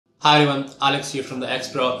Hi everyone, Alex here from the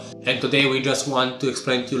X-Pro, and today we just want to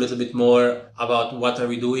explain to you a little bit more about what are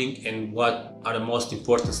we doing and what are the most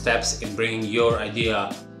important steps in bringing your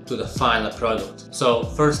idea to the final product. So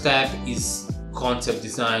first step is concept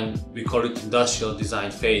design. We call it industrial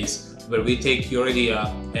design phase, where we take your idea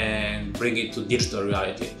and bring it to digital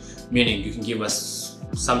reality, meaning you can give us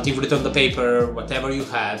something written on the paper, whatever you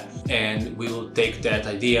have, and we will take that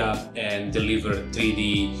idea and deliver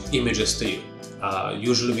 3D images to you.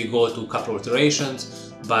 Usually we go to a couple of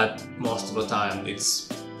iterations, but most of the time it's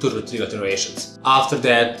 2 to 3 iterations. After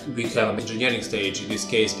that we have an engineering stage in this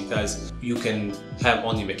case, because you can have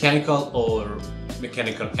only mechanical or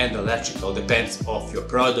mechanical and electrical, depends of your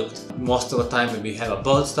product. Most of the time when we have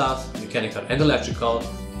both stuff, mechanical and electrical,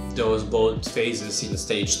 those both phases in the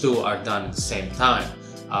stage 2 are done at the same time.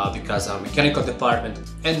 Because our mechanical department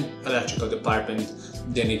and electrical department,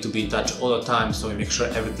 they need to be in touch all the time, so we make sure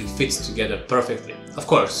everything fits together perfectly. Of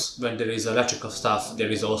course, when there is electrical stuff, there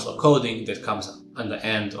is also coding that comes on the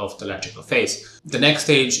end of the electrical phase. The next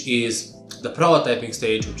stage is the prototyping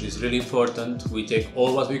stage, which is really important. We take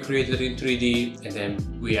all what we created in 3D and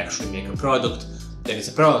then we actually make a product that is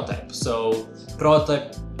a prototype. So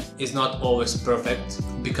prototype is not always perfect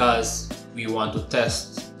because we want to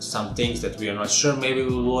test some things that we are not sure maybe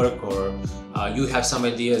will work, or you have some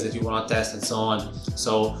ideas that you want to test and so on.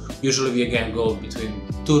 So usually we again go between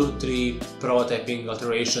 2 to 3 prototyping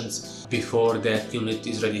iterations before that unit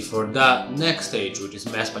is ready for the next stage, which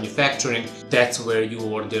is mass manufacturing. That's where you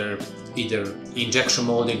order either injection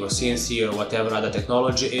molding or CNC or whatever other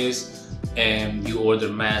technology is, and you order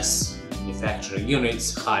mass manufacturing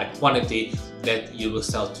units, high quantity, that you will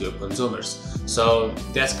sell to your consumers. So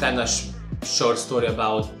that's kind of short story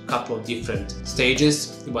about a couple of different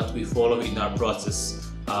stages what we follow in our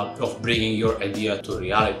process of bringing your idea to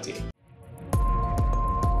reality.